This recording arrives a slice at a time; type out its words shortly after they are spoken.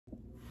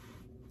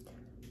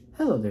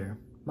Hello there,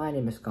 my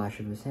name is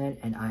Kashif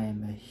and I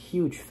am a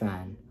huge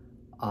fan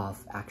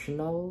of action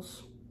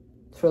novels,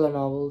 thriller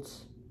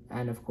novels,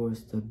 and of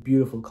course the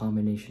beautiful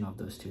combination of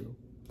those two.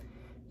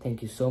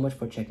 Thank you so much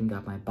for checking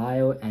out my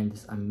bio and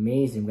this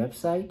amazing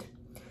website.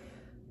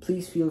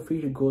 Please feel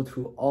free to go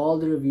through all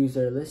the reviews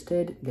that are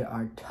listed. There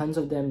are tons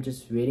of them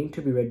just waiting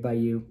to be read by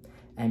you.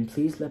 And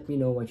please let me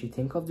know what you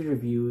think of the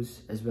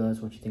reviews as well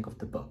as what you think of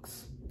the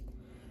books.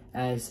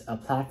 As a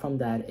platform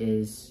that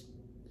is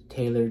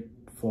tailored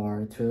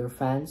for thriller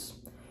fans,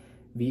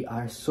 we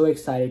are so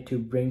excited to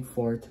bring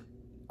forth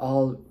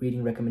all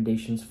reading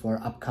recommendations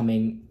for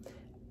upcoming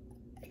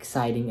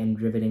exciting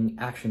and riveting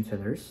action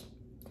thrillers.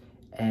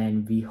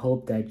 And we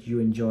hope that you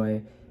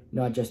enjoy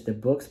not just the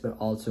books, but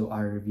also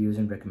our reviews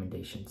and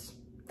recommendations.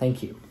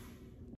 Thank you.